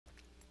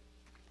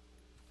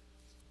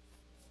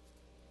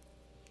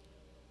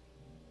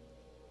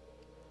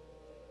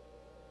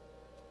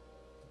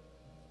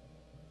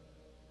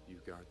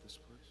guard this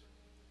place?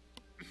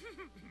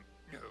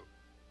 No,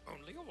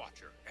 only a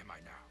watcher am I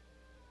now.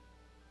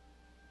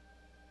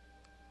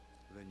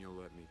 Then you'll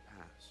let me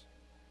pass.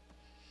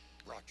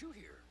 Brought you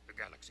here, the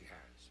galaxy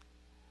has.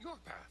 Your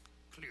path,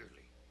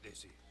 clearly, this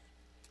is.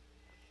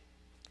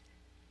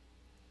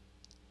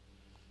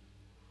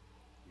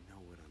 You know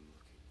what I'm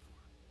looking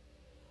for.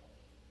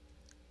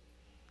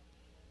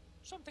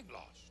 Something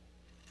lost.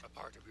 A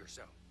part of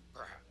yourself,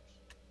 perhaps.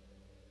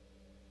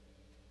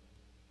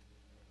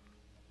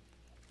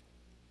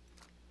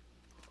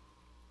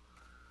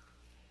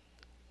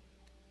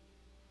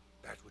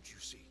 That which you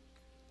seek,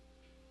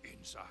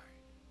 inside,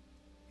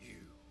 you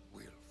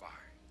will find.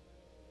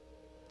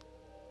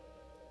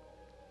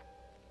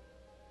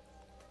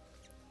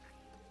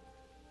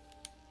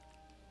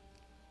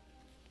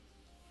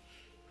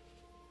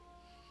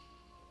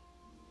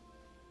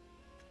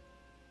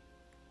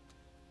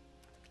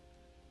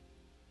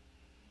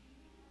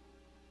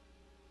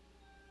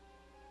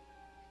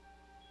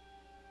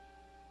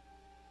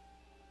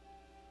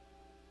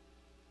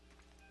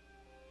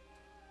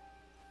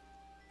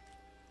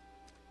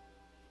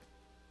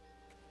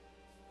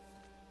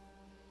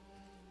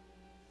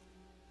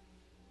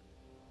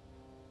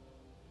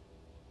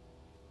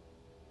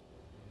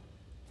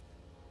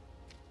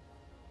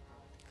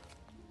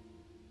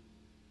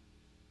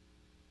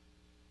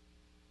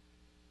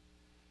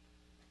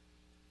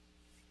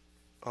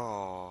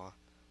 Aw,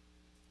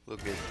 look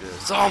at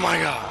this. Oh my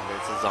god,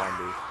 it's a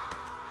zombie.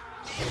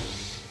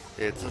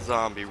 It's a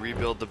zombie.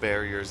 Rebuild the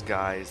barriers,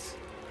 guys.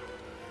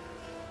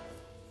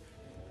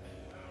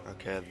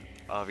 Okay,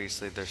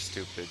 obviously they're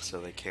stupid, so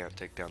they can't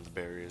take down the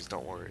barriers.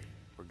 Don't worry,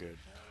 we're good.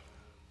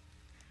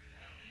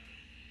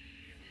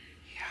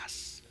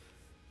 Yes.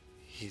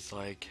 He's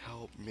like,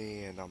 help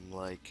me, and I'm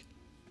like,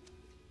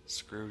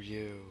 screw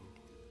you.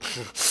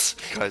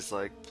 Guy's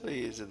like,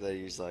 please, and then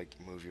he's like,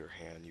 move your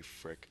hand, you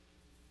frick.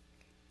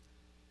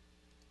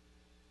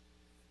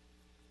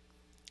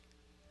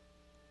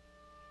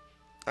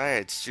 Hey,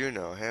 it's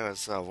Juno. Hey,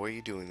 what's up? What are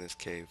you doing in this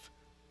cave?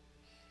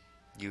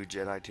 You a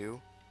Jedi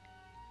too?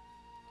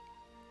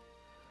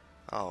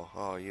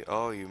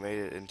 You made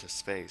it into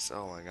space.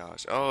 Oh my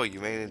gosh. Oh, you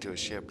made it into a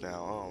ship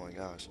now. Oh my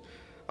gosh.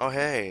 Oh,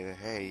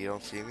 hey, you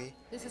don't see me?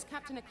 This is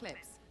Captain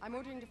Eclipse. I'm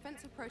ordering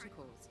defensive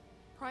protocols.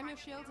 Prime your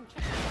shields and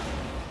check.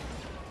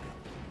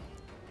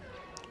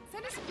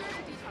 Send us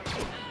security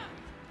details.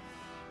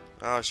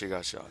 Oh, she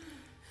got shot.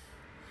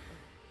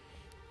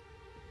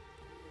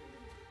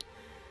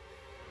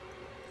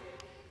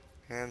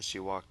 And she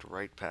walked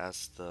right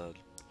past the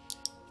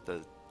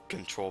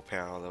control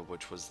panel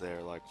which was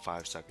there like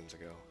 5 seconds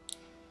ago.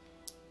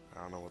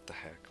 I don't know what the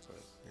heck,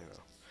 but you know.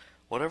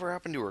 Whatever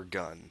happened to her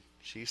gun?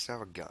 She used to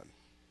have a gun.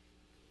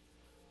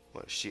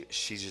 What,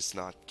 she's just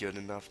not good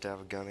enough to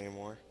have a gun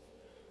anymore?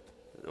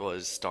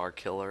 Was Star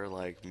Killer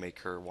like make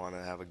her want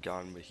to have a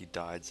gun, but he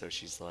died, so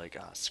she's like,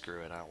 ah,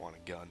 screw it, I don't want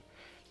a gun.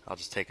 I'll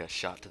just take a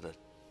shot to the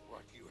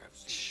What you have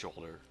seen,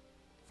 shoulder.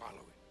 follow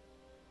it.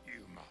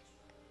 You must.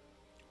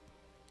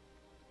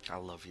 I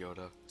love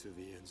Yoda. To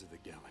the ends of the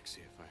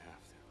galaxy if I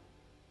have to.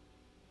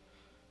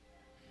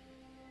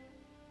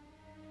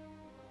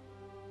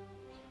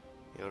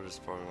 Yoda's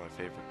probably my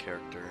favorite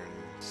character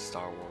in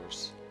Star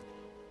Wars.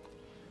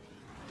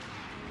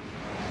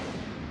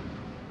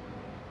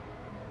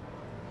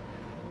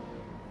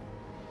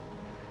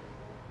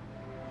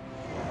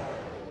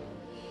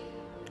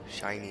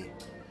 Shiny.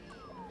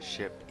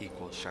 Ship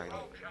equals shiny.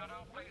 Rogue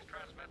Shadow, please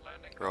transmit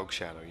landing. Rogue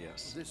Shadow,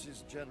 yes. This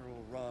is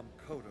General Ram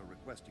Koda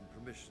requesting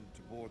permission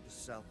to board the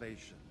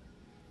Salvation.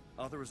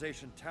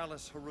 Authorization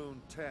Talus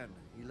Haroon 10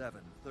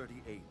 11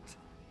 38.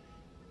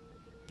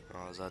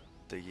 Oh, is that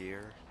the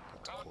year?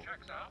 That's Code cool.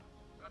 checks out.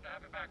 Good to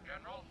have you back,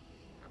 General.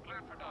 You're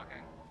cleared for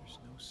docking. There's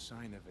no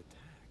sign of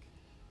attack.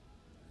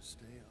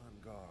 Stay on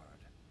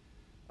guard.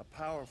 A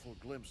powerful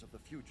glimpse of the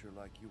future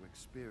like you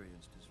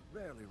experienced is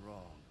rarely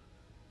wrong.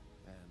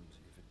 And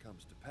if it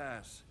comes to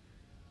pass,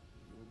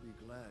 you'll be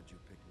glad you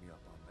picked me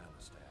up on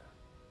Malastare.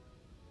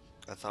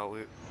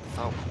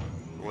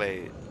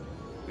 Wait.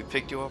 We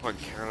picked you up on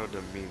Cano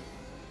de Mim.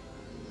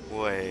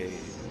 Wait.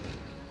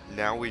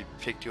 Now we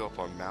picked you up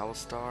on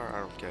Malastare? I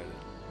don't get it.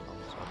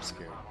 I'm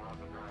scared.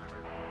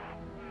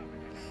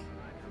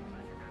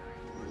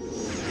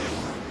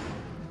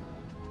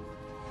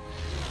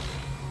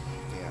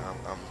 Yeah,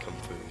 I'm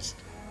confused.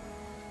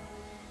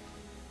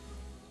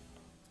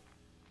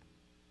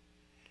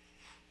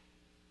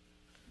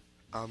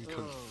 I'm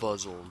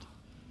confuzzled.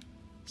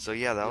 So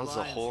yeah, that was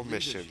the whole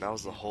mission. That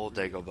was the whole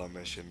Dagobah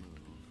mission.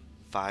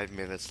 5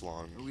 minutes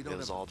long. We It don't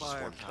was have all the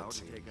just one firepower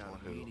to cutscene. take out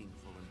a Woohoo.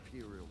 meaningful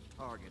Imperial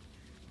target.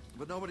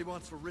 But nobody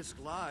wants to risk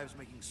lives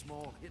making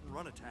small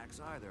hit-and-run attacks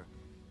either.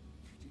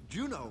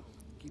 Juno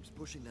keeps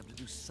pushing them to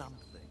do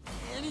something,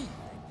 anything,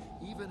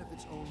 even if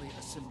it's only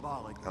a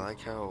symbolic. I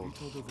like how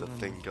the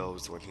thing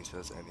goes when he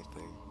says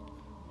anything.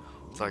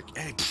 It's like,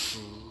 hey,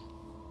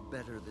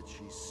 Better that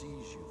she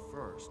sees you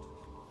first,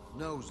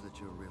 knows that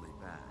you're really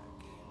back.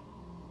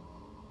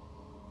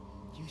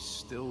 You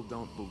still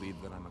don't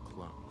believe that I'm a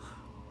clone.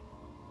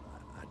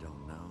 I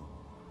don't know.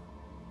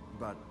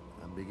 But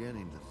I'm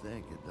beginning to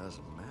think it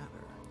doesn't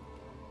matter.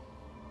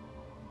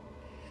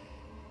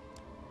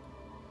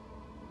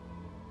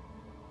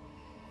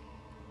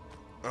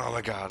 Oh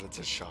my god, it's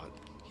a shot.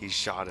 He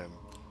shot him.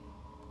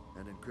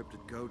 An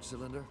encrypted code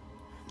cylinder?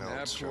 No,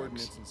 Nav it's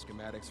coordinates drugs. and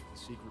schematics for the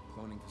secret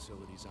cloning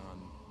facilities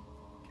on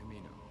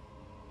Camino.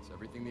 It's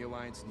everything the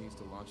Alliance needs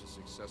to launch a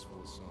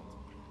successful assault.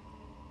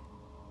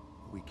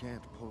 We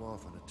can't pull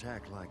off an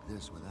attack like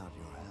this without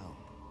your help.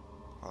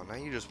 Oh, now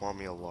you just want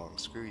me along.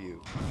 Screw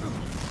you.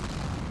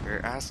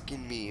 You're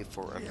asking me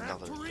for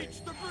another thing.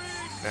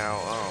 Now,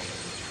 All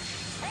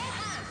hands!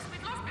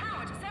 We've lost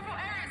power to several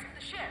areas of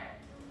the ship.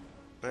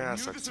 yeah,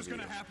 sucks to be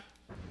you.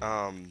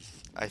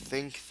 I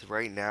think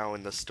right now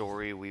in the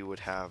story we would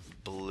have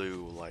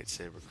blue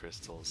lightsaber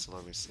crystals. So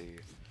let me see.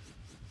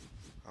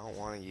 I don't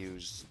want to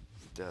use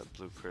that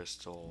blue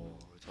crystal.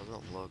 It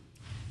doesn't look.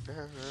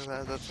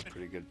 That's a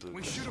pretty good blue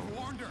crystal. We should have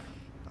warned her.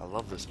 I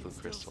love this blue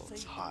crystal.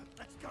 It's hot.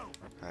 Let's go.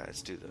 Alright,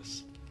 let's do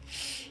this.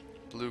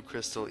 Blue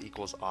crystal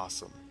equals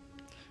awesome.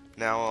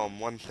 Now,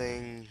 one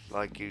thing,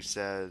 like you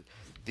said,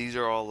 these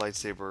are all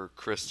lightsaber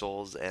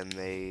crystals, and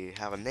they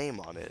have a name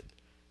on it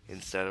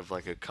instead of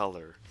like a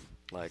color,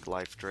 like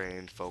life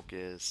drain,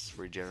 focus,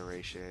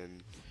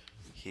 regeneration,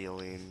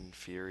 healing,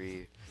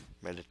 fury,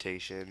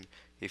 meditation.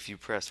 If you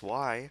press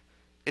Y,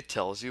 it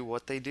tells you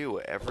what they do.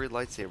 Every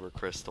lightsaber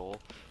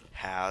crystal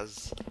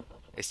has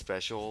a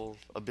special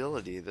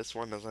ability. This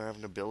one doesn't have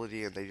an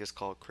ability, and they just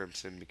call it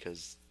Crimson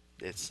because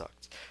it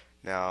sucks.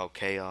 Now,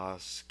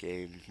 Chaos,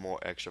 gain more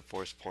extra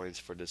force points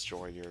for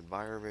destroying your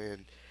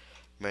environment.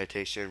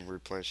 Meditation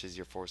replenishes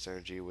your force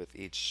energy with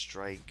each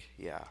strike.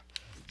 Yeah,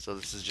 so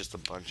this is just a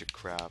bunch of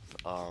crap.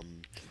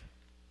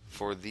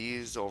 For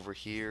these over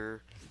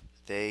here,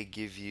 they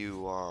give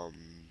you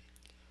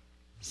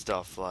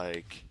stuff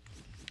like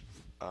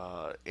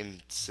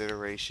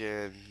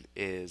incineration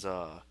is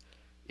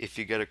if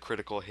you get a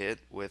critical hit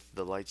with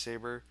the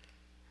lightsaber,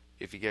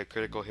 if you get a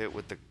critical hit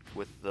with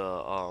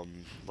the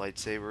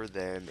lightsaber,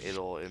 then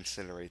it'll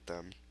incinerate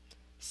them,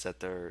 set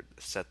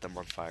them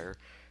on fire.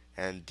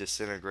 And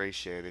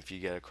disintegration, if you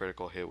get a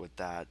critical hit with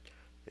that,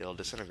 it'll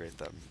disintegrate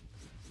them.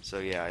 So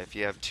yeah, if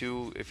you have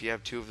two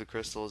of the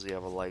crystals, you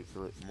have a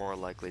more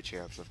likely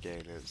chance of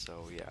getting it.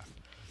 So yeah.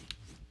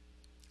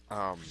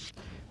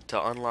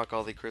 To unlock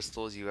all the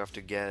crystals, you have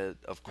to get,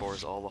 of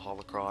course, all the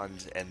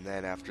holocrons, and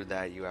then after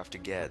that, you have to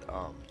get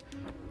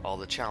all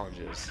the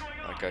challenges.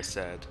 Like I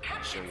said,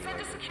 I'll show you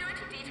later.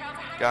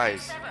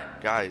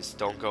 Guys,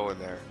 don't go in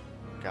there.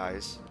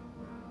 Guys.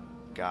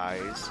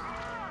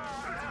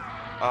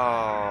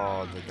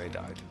 Oh, then they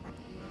died.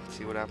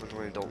 See what happens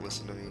when you don't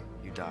listen to me?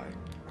 You die.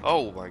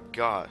 Oh my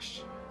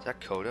gosh. Is that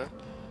Coda?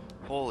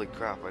 Holy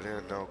crap, I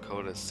didn't know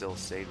Coda still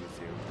stayed with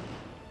you.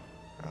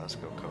 Right, let's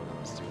go, Coda.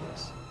 Let's do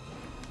this.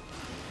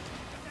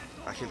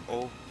 I can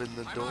open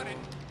the door.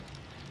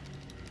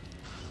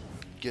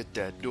 Get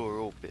that door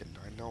open.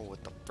 I know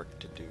what the frick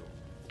to do.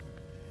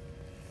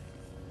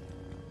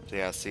 So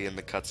yeah, see in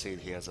the cutscene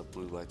he has a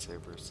blue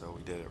lightsaber, so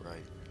we did it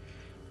right.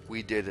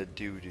 We did a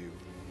doo-doo.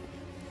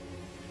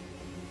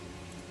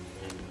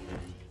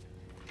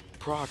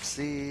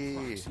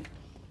 Proxy!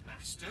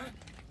 Master?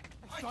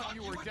 I thought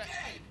you were dead.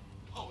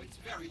 Oh, it's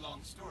a very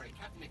long story.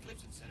 Captain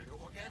Eclipse and Senator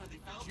Organa, they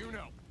found me.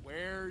 Juno,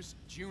 where's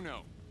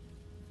Juno?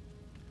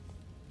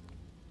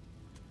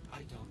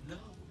 I don't know.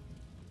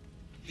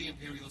 The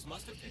Imperials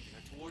must have taken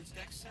her towards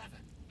Deck 7.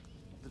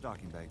 The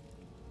docking bay.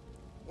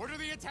 Order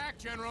the attack,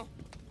 General.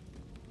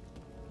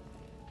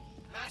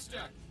 Master!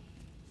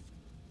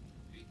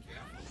 Be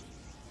careful.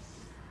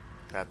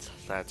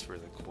 That's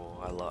really cool.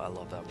 I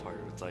love that part.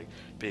 It's like,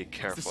 be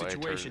careful.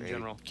 situation,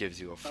 General? It gives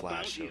you a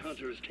flash bounty of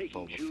hunter is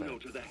taking Boba Juno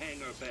Fett. to the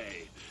hangar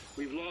bay.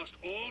 We've lost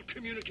all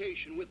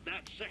communication with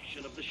that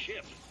section of the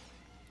ship.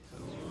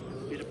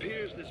 It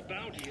appears this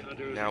bounty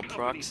hunter is Now accompanied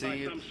Proxy,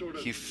 by some sort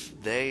of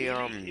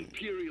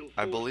Imperial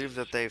I believe forces.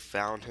 that they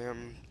found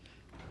him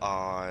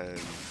on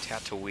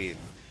Tatooine.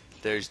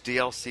 There's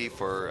DLC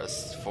for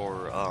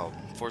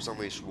Force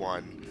Unleashed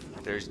 1.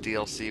 There's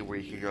DLC where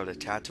you can go to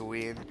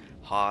Tatooine,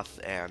 Hoth,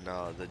 and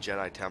the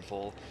Jedi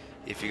Temple.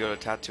 If you go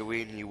to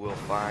Tatooine, you will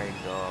find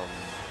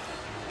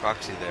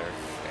Proxy there,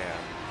 and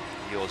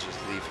you'll just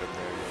leave him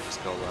there. You'll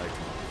just go like,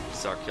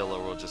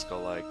 Starkiller will just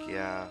go like,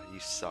 yeah, you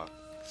suck,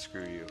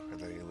 screw you, and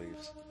then he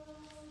leaves.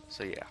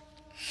 So yeah.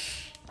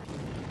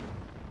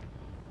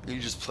 You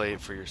just play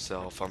it for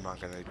yourself. I'm not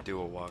gonna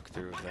do a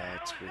walkthrough of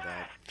that. Screw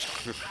that.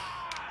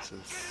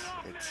 Since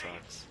it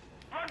sucks.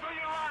 Run for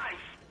your life!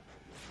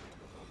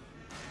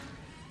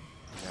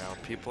 Now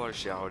people are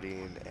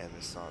shouting and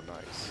it's not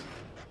nice.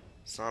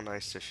 It's not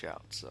nice to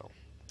shout, so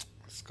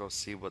let's go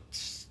see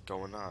what's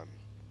going on.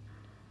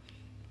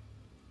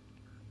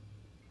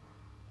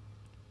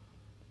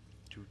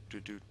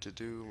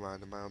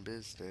 Minding my own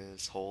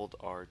business. Hold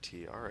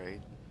RT.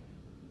 Alright.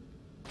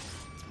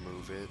 Let's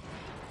move it.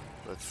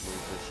 Let's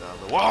move this out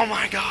of the way. Oh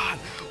my god!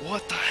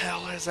 What the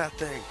hell is that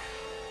thing?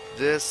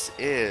 This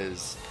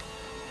is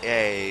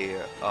a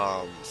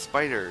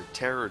spider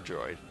terror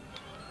droid.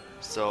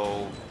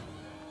 So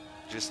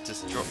just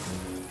destroy.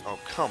 Oh,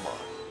 come on.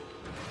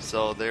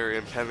 So they're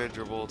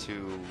impenetrable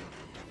to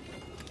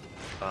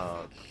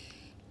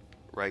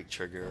right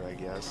trigger, I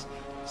guess.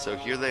 So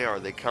here they are.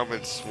 They come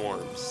in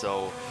swarms.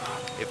 So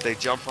if they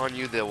jump on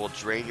you, they will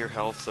drain your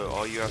health. So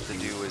all you have to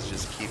do is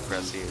just keep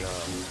pressing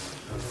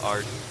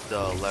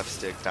the left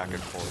stick back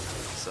and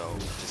forth. So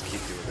just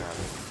keep doing that.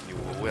 You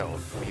will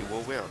win. You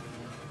will win.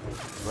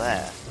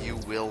 Blah. You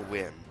will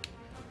win.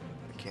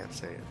 I can't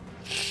say it.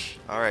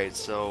 Alright,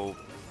 so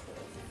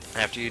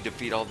after you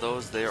defeat all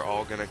those, they're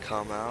all gonna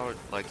come out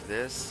like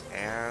this,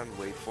 and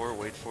wait for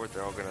it,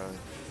 they're all gonna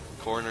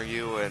corner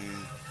you, and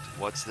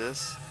what's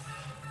this?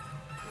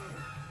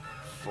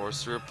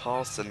 Force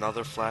Repulse,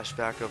 another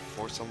flashback of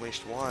Force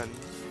Unleashed 1.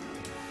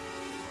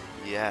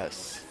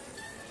 Yes.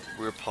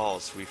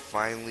 Repulse, we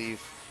finally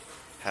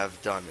have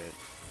done it.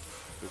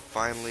 We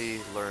finally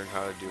learned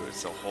how to do it.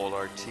 So hold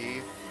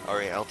RT,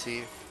 or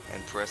LT,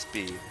 and press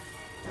B.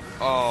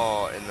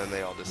 Oh, and then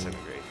they all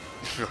disintegrate.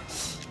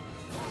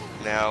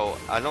 Now,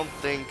 I don't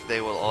think they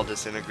will all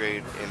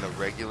disintegrate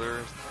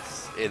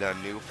in a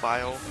new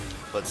file,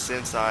 but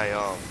since I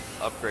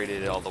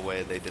upgraded it all the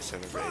way, they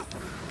disintegrate.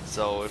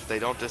 So if they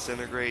don't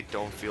disintegrate,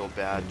 don't feel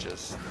bad,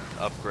 just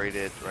upgrade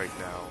it right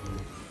now,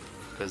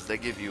 because they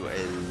give you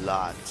a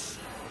lot,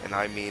 and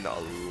I mean a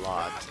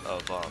lot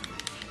of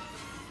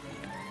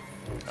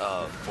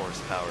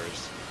force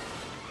powers.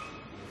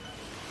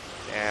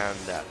 And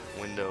that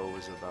window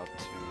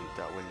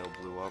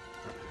blew up.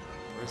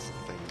 Where's the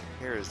thing?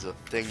 Here is the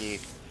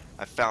thingy.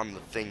 I found the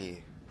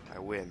thingy. I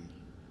win.